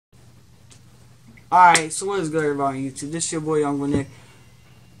Alright, so what is good everybody on YouTube? This is your boy Young Nick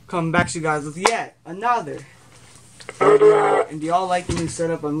coming back to you guys with yet another video. And do y'all like the new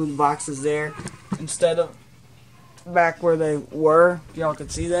setup? I moved the boxes there instead of back where they were. Y'all can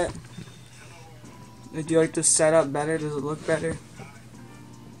see that. Do you like this setup better? Does it look better?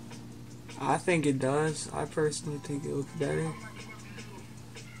 I think it does. I personally think it looks better.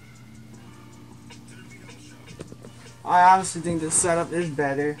 I honestly think this setup is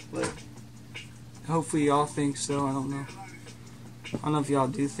better, but hopefully y'all think so. I don't know. I don't know if y'all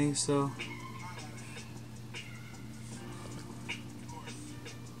do think so.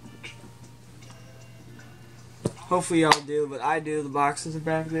 Hopefully y'all do, but I do. The boxes are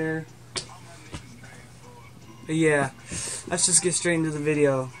back there. But yeah, let's just get straight into the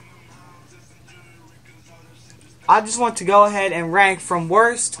video. I just want to go ahead and rank from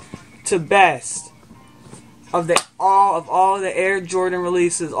worst to best of all of the Air Jordan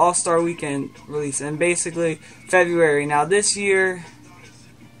releases, All-Star Weekend release, and basically February. Now this year,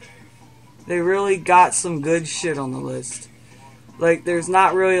 they really got some good shit on the list. Like, there's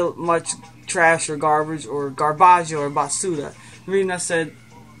not really much trash or garbage or garbaggio or basuda. The reason I said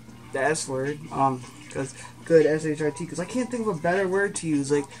the S word, because good SHIT, because I can't think of a better word to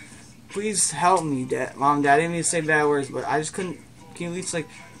use. Like, please help me, Mom, Dad. I didn't mean to say bad words, but I just couldn't. Can you at least, like,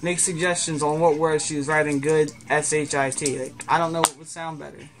 make suggestions on what words she was writing good SHIT? Like, I don't know what would sound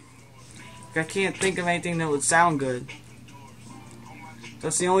better. Like, I can't think of anything that would sound good.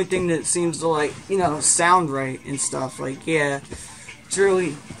 That's the only thing that seems to, like, you know, sound right and stuff. Like, yeah, it's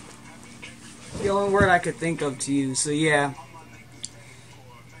really the only word I could think of to use. So yeah,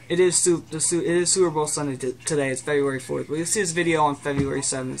 it is Super Bowl Sunday today. It's February 4th. We'll see this video on February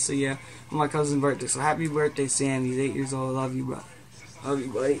 7th. So yeah, on my cousin's birthday. So happy birthday, Sam. He's 8 years old. Love you, bro. Love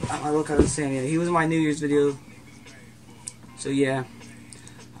you, buddy. I look at Sam. Yeah, he was in my New Year's video. So yeah,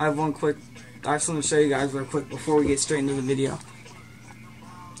 I have one quick. I just want to show you guys real quick before we get straight into the video.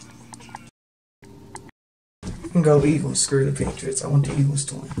 Go Eagles. Screw the Patriots. I want the Eagles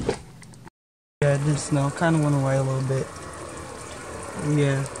to win. Yeah, it did snow. Kind of went away a little bit.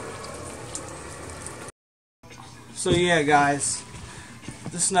 Yeah. So yeah, guys,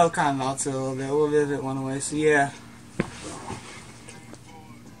 the snow kind of melted a little bit. A little bit of it went away. So yeah.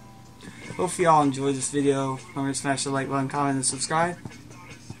 Hope y'all enjoyed this video. Remember to smash the like button, comment, and subscribe.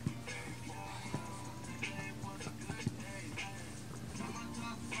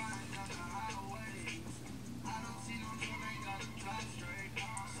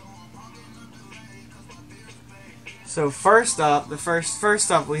 So first up,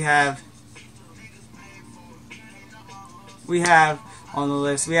 first up we have on the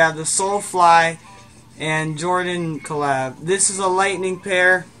list, we have the Soulfly and Jordan collab. This is a lightning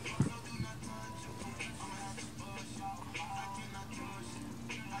pair.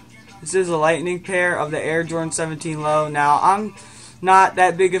 This is a lightning pair of the Air Jordan 17 Low. Now, I'm not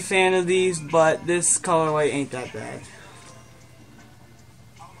that big a fan of these, but this colorway ain't that bad.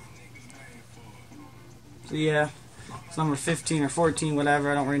 So yeah. It's number 15 or 14,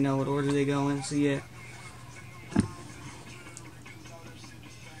 whatever. I don't really know what order they go in. So yeah.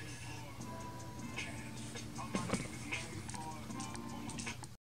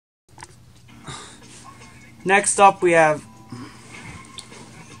 Next up we have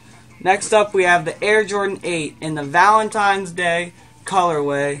the Air Jordan 8 in the Valentine's Day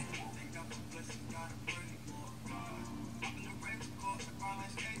colorway.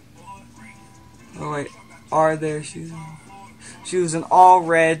 Oh wait. Are there shoes? She was an all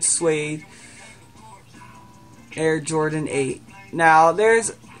red suede Air Jordan 8. Now there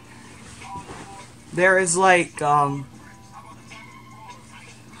is like I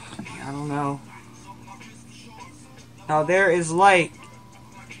don't know. Now there is like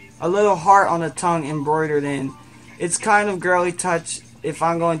a little heart on the tongue embroidered in. It's kind of girly touch, if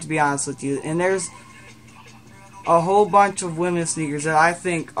I'm going to be honest with you. And there's a whole bunch of women's sneakers that I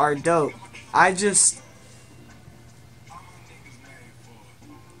think are dope. I just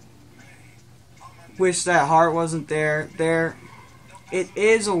wish that heart wasn't there. It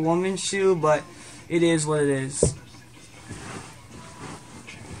is a woman's shoe, but it is what it is.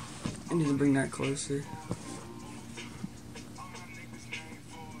 I need to bring that closer.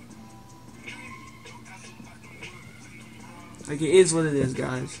 Like, it is what it is,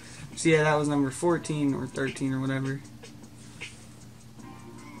 guys. So yeah, that was number 14 or 13 or whatever.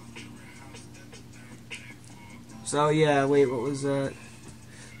 So yeah, wait, what was that?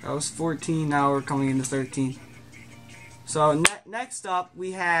 That was 14, now we're coming into 13. So next up,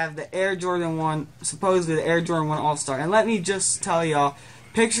 we have the Air Jordan 1, supposedly the Air Jordan 1 All-Star. And let me just tell y'all,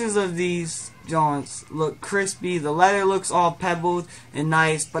 Pictures of these joints look crispy. The leather looks all pebbled and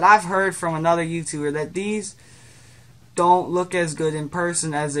nice. But I've heard from another YouTuber that these don't look as good in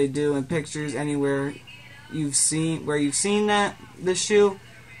person as they do in pictures anywhere you've seen this shoe.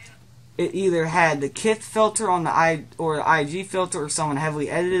 It either had the Kith filter on the IG filter, or someone heavily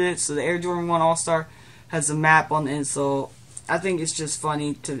edited it. So the Air Jordan 1 All-Star has a map on the insole. I think it's just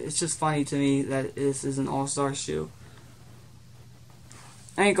funny to me that this is an All-Star shoe.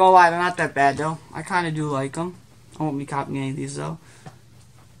 I ain't gonna lie, they're not that bad though. I kind of do like them. I won't be copying any of these though.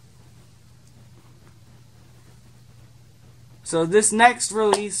 So this next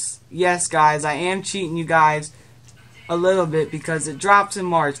release, yes guys, I am cheating you guys a little bit because it drops in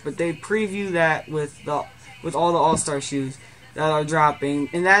March, but they preview that with all the All-Star shoes that are dropping,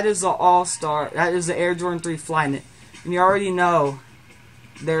 and that is the All-Star. That is the Air Jordan 3 Flyknit, and you already know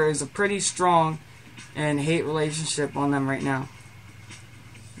there is a pretty strong and hate relationship on them right now.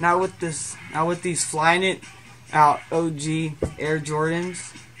 Now with these Flyknit out OG Air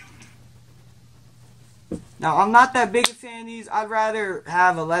Jordans. Now I'm not that big a fan of these. I'd rather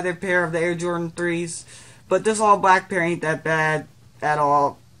have a leather pair of the Air Jordan 3s. But this all black pair ain't that bad at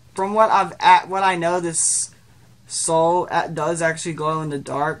all. From what I know, this sole does actually glow in the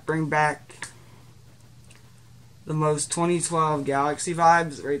dark. Bring back the most 2012 Galaxy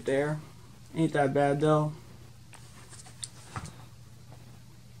vibes right there. Ain't that bad though.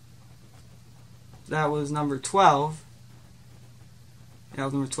 That was number 12. That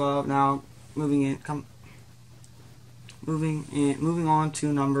was number 12. Now moving on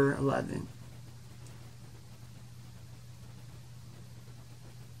to number 11.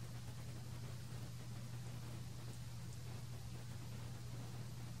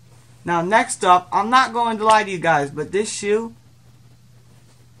 Now next up, I'm not going to lie to you guys, but this shoe,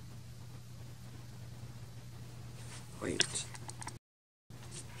 wait.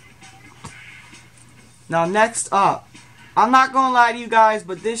 Now next up, I'm not going to lie to you guys,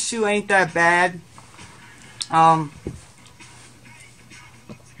 but this shoe ain't that bad.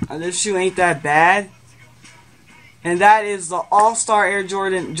 This shoe ain't that bad. And that is the All-Star Air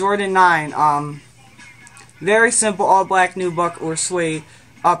Jordan 9. Very simple all black nubuck or suede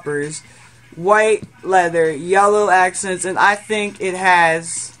uppers, white leather, yellow accents, and I think it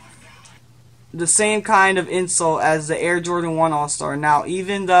has the same kind of insole as the Air Jordan 1 All-Star. Now,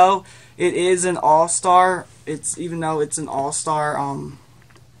 even though it is an All-Star,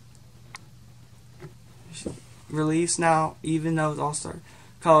 release now, even though it's All-Star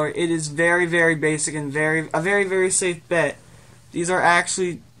color, it is very, very basic and a very, very safe bet. These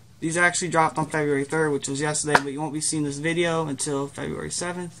actually dropped on February 3rd, which was yesterday, but you won't be seeing this video until February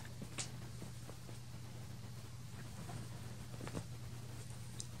 7th.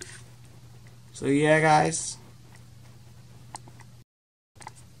 So yeah, guys.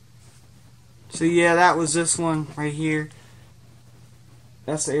 So yeah, that was this one right here.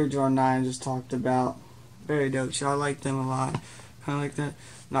 That's the Air Jordan 9 I just talked about. Very dope. I like them a lot. Kind of like that.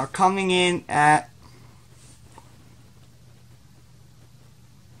 Now coming in at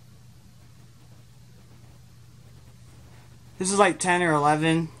this is like 10 or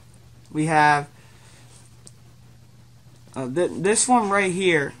 11. We have this one right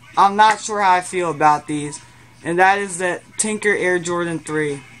here. I'm not sure how I feel about these, and that is the Tinker Air Jordan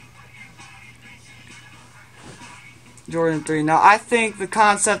 3. Jordan 3. Now I think the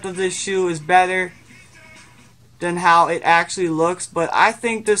concept of this shoe is better than how it actually looks, but I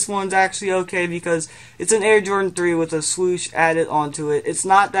think this one's actually okay because it's an Air Jordan 3 with a swoosh added onto it. It's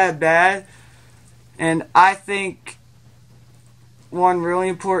not that bad, and I think one really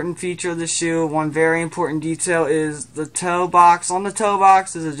important feature of the shoe, one very important detail, is the toe box. On the toe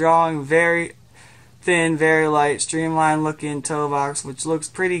box is a drawing, very thin, very light, streamlined looking toe box, which looks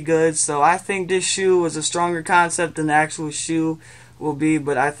pretty good. So I think this shoe was a stronger concept than the actual shoe will be,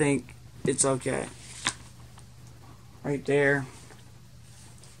 but I think it's okay. Right there.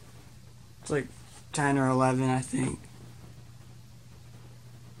 It's like 10 or 11, I think.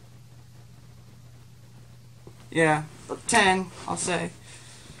 Yeah, 10, I'll say.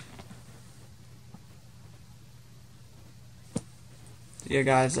 Yeah,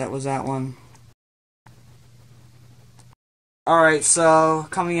 guys, that was that one. Alright, so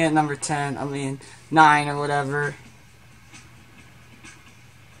coming in at number 9 or whatever.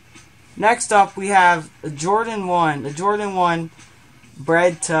 Next up, we have the Jordan 1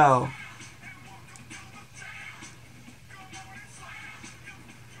 bread toe.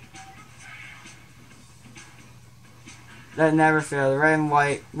 That never failed.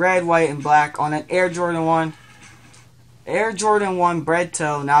 Red, white, and black on an Air Jordan 1. Air Jordan 1 bread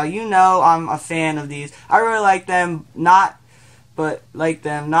toe. Now, you know I'm a fan of these. I really like them, but but like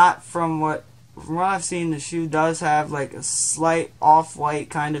them, not from what I've seen. The shoe does have like a slight off-white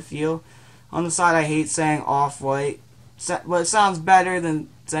kind of feel. On the side, I hate saying off-white, but it sounds better than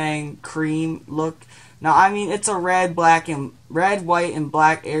saying cream look. Now, I mean, it's a red, white, and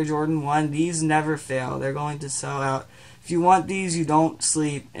black Air Jordan 1. These never fail. They're going to sell out. If you want these, you don't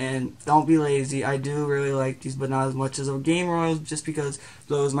sleep, and don't be lazy. I do really like these, but not as much as a Game Royals, just because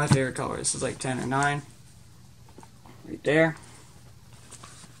blue is my favorite color. This is like 10 or 9. Right there.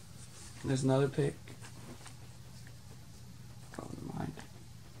 There's another pick. Oh, never mind.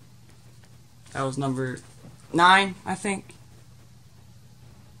 That was number 9, I think.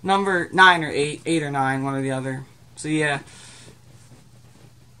 Number 9 or 8. 8 or 9, one or the other. So yeah.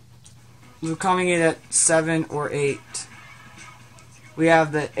 We're coming in at 7 or 8. We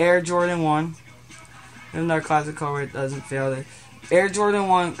have the Air Jordan 1. Another classic colorway, it doesn't fail there. Air Jordan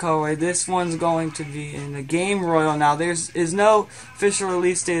 1 colorway. This one's going to be in the Game Royal. Now, there's no official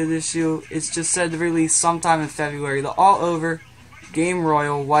release date of this shoe. It's just said to release sometime in February. The all-over Game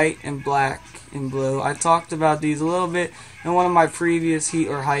Royal, white and black and blue. I talked about these a little bit in one of my previous Heat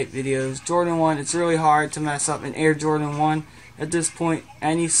or Hype videos. Jordan 1, it's really hard to mess up an Air Jordan 1. At this point,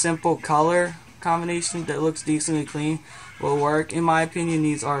 any simple color combination that looks decently clean will work. In my opinion,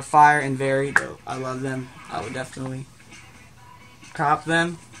 these are fire and very dope. I love them. I would definitely cop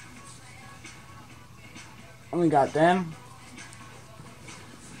them. And we got them.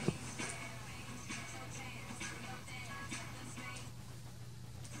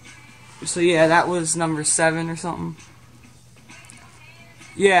 So yeah, that was number 7 or something.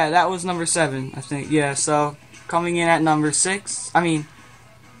 Yeah, that was number 7, I think. Yeah, so coming in at number 6.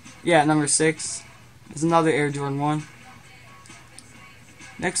 Number 6 is another Air Jordan 1.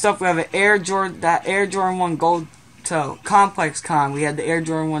 Next up, we have an Air Jordan 1 Gold Toe Complex Con. We had the Air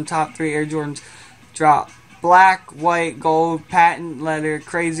Jordan 1 top 3 Air Jordans drop. Black, white, gold, patent leather,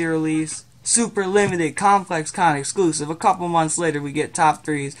 crazy release, super limited, Complex Con exclusive. A couple months later, we get top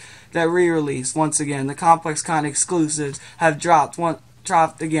 3s that re-release. Once again, the Complex Con exclusives have dropped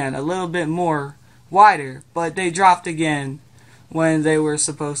again, a little bit more wider, but they dropped again when they were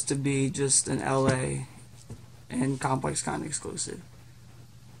supposed to be just an LA and Complex Con exclusive.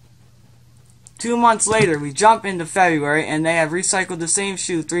 2 months later, we jump into February, and they have recycled the same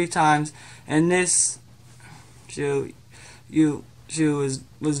shoe 3 times, and this shoe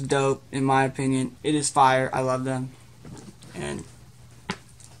was dope, in my opinion. It is fire. I love them. And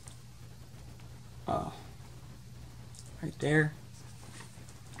right there.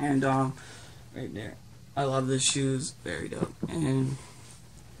 And right there. I love the shoes. Very dope. And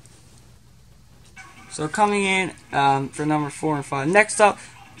so coming in for number 4 and 5. Next up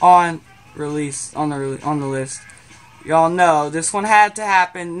on the list, y'all know this one had to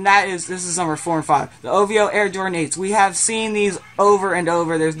happen. This is number 4 and 5. The OVO Air Jordan 8s. We have seen these over and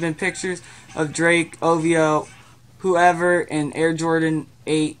over. There's been pictures of Drake, OVO, whoever in Air Jordan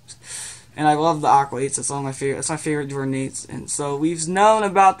 8. And I love the Aqua 8s. That's my favorite Jordan 8s. And so we've known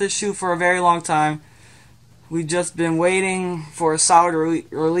about this shoe for a very long time. We've just been waiting for a solid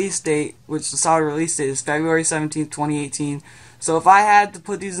release date, which the solid release date is February 17th, 2018. So if I had to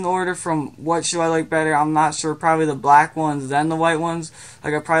put these in order from what shoe I like better, I'm not sure. Probably the black ones, then the white ones.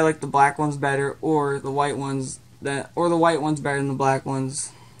 Like I probably like the black ones better, or the white ones better than the black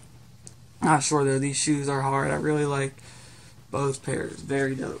ones. Not sure though. These shoes are hard. I really like both pairs.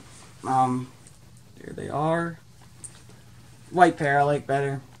 Very dope. There they are. White pair I like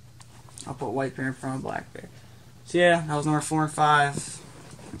better. I'll put white pair in front of black pair. So yeah, that was number 4 and 5.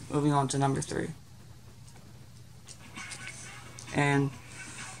 Moving on to number 3. And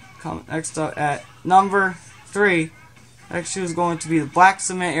next up at number 3, next shoe is going to be the Black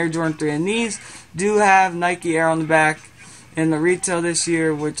Cement Air Jordan 3. And these do have Nike Air on the back. And the retail this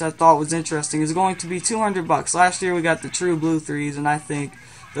year, which I thought was interesting, is going to be $200. Last year we got the True Blue 3s, and I think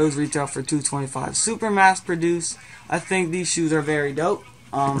those retail for $225. Super mass produced. I think these shoes are very dope.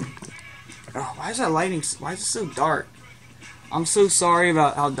 Why is that lighting? Why is it so dark? I'm so sorry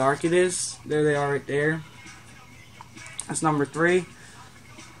about how dark it is. There they are right there. That's number 3.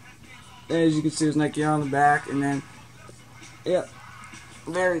 As you can see, there's Nike on the back, and then, yep,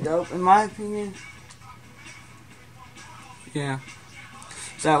 very dope in my opinion. Yeah.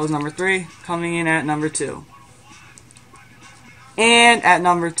 So that was number 3. Coming in at number 2. And at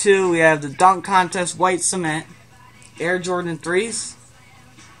number 2, we have the Dunk Contest White Cement Air Jordan 3s.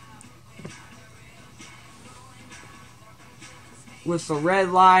 With a red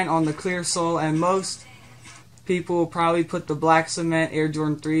line on the clear sole, and most people will probably put the Black Cement Air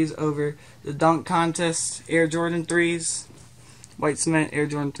Jordan 3s over the Dunk Contest Air Jordan 3s. White Cement Air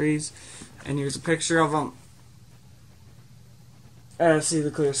Jordan 3s. And here's a picture of them. see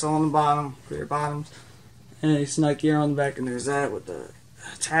the clear sole on the bottom, clear bottoms, and a snug ear on the back, and there's that with the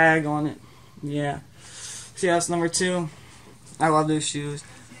tag on it. Yeah. See, that's number 2. I love those shoes.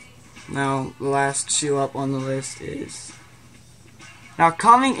 Now, the last shoe up on the list is... Now,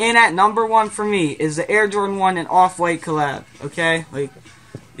 coming in at number 1 for me is the Air Jordan 1 and Off-White collab. Okay? Like,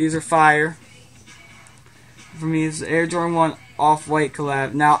 these are fire. For me, it's the Air Jordan 1 Off-White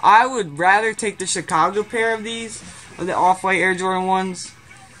collab. Now, I would rather take the Chicago pair of these, of the Off-White Air Jordan 1s.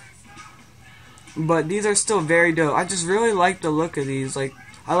 But these are still very dope. I just really like the look of these. Like,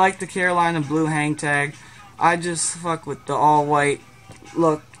 I like the Carolina blue hang tag. I just fuck with the all-white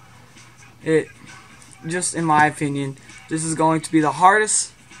look. It, just in my opinion, this is going to be the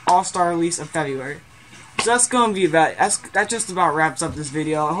hardest All-Star release of February. So that's going to be about, that just about wraps up this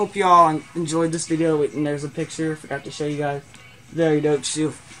video. I hope y'all enjoyed this video. And there's a picture, forgot to show you guys. Very dope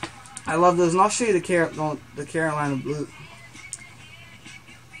shoe. I love those, and I'll show you the Carolina blue.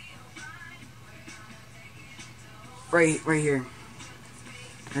 Right here.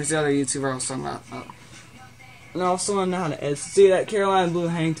 There's the other YouTuber I was talking about. And I also want to know how to edit. See that Carolina blue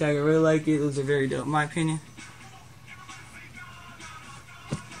hang tag? I really like it. Those are very dope, in my opinion.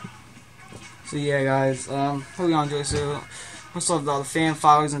 So yeah, guys. Hope y'all enjoyed this video. Much love to all the fan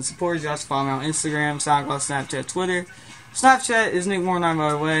followers and supporters. Y'all follow me on Instagram, SoundCloud, Snapchat, Twitter. Snapchat is Nick Moore 9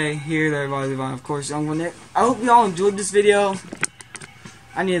 by the way. Here, there, by the way. Of course, Young Nick. I hope y'all enjoyed this video.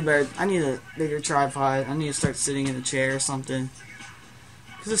 I need a bigger tripod. I need to start sitting in a chair or something.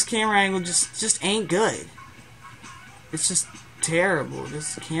 Cause this camera angle just ain't good. It's just terrible.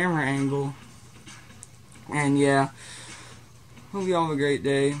 This camera angle. And yeah. Hope you all have a great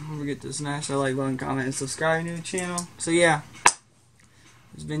day. Don't forget to smash that like button, comment, and subscribe to the channel. So yeah. This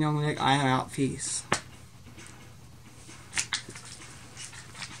has been Young Nick. I am out. Peace.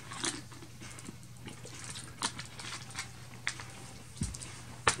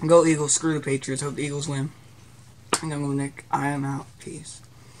 Go Eagles. Screw the Patriots. Hope the Eagles win. Young Nick. I am out. Peace.